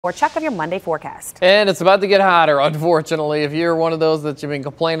Or check on your Monday forecast. And it's about to get hotter, unfortunately. If you're one of those that you've been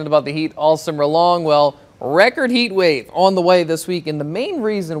complaining about the heat all summer long, well, record heat wave on the way this week. And the main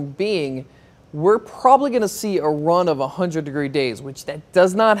reason being, we're probably going to see a run of 100-degree days, which that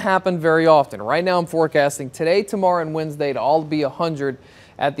does not happen very often. Right now I'm forecasting today, tomorrow, and Wednesday to all be 100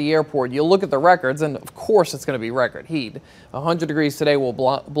 at the airport. You'll look at the records, and of course it's going to be record heat. 100 degrees today will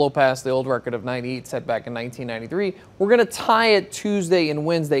blow past the old record of 98 set back in 1993. We're going to tie it Tuesday and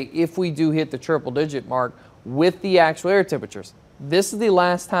Wednesday if we do hit the triple-digit mark with the actual air temperatures. This is the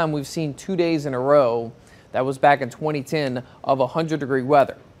last time we've seen 2 days in a row, that was back in 2010, of 100-degree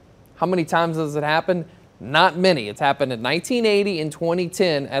weather. How many times does it happen? Not many. It's happened in 1980 and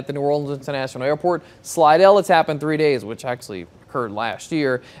 2010 at the New Orleans International Airport. Slidell, it's happened 3 days, which actually occurred last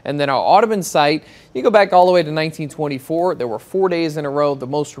year. And then our Audubon site, you go back all the way to 1924, there were 4 days in a row. The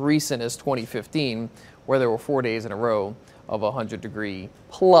most recent is 2015, where there were 4 days in a row of 100-degree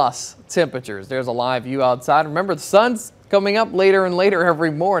plus temperatures. There's a live view outside. Remember, the sun's coming up later and later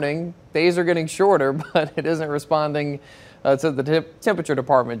every morning. Days are getting shorter, but it isn't responding to the temperature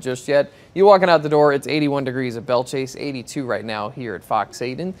department just yet. You're walking out the door, it's 81 degrees at Belle Chasse, 82 right now here at Fox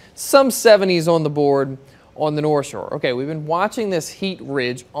 8, and some 70s on the board on the North Shore. Okay, we've been watching this heat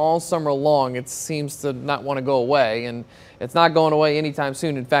ridge all summer long. It seems to not want to go away, and it's not going away anytime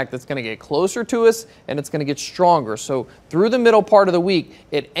soon. In fact, it's going to get closer to us, and it's going to get stronger. So through the middle part of the week,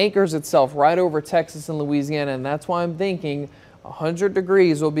 it anchors itself right over Texas and Louisiana, and that's why I'm thinking 100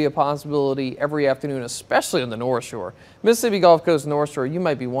 degrees will be a possibility every afternoon, especially on the North Shore. Mississippi Gulf Coast, North Shore, you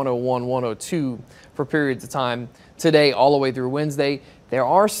might be 101, 102 for periods of time today all the way through Wednesday. There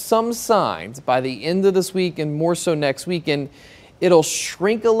are some signs by the end of this week and more so next weekend, it'll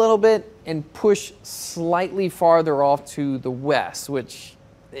shrink a little bit and push slightly farther off to the west, which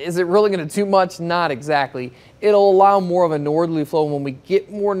is it really going to do much? Not exactly. It'll allow more of a northerly flow. When we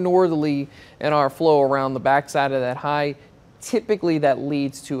get more northerly in our flow around the backside of that high, typically that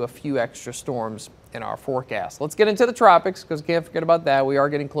leads to a few extra storms in our forecast. Let's get into the tropics, because can't forget about that. We are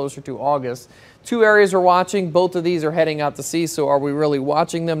getting closer to August. Two areas we're watching. Both of these are heading out to sea, so are we really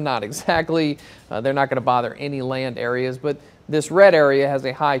watching them? Not exactly. They're not going to bother any land areas, but this red area has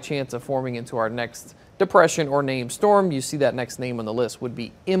a high chance of forming into our next depression or named storm. You see that next name on the list would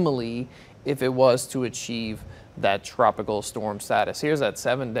be Emily if it was to achieve that tropical storm status. Here's that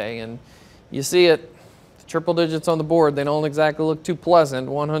 7-day, and you see it. Triple digits on the board. They don't exactly look too pleasant.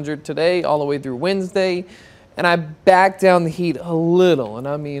 100 today all the way through Wednesday. And I back down the heat a little, and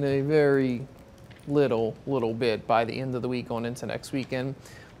I mean a very little bit by the end of the week on into next weekend.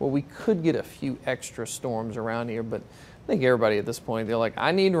 Well, we could get a few extra storms around here, but I think everybody at this point, they're like,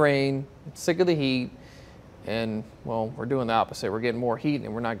 I need rain, I'm sick of the heat, and well, we're doing the opposite. We're getting more heat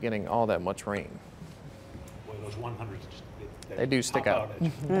and we're not getting all that much rain. Well, those 100s, they do stick out.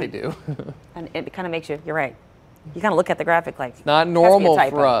 They do. And it kind of makes you're right. You kind of look at the graphic like, it's not normal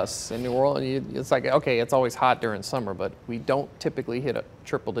for us in New Orleans. It's like, okay, it's always hot during summer, but we don't typically hit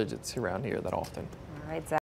triple digits around here that often. All right, Zach.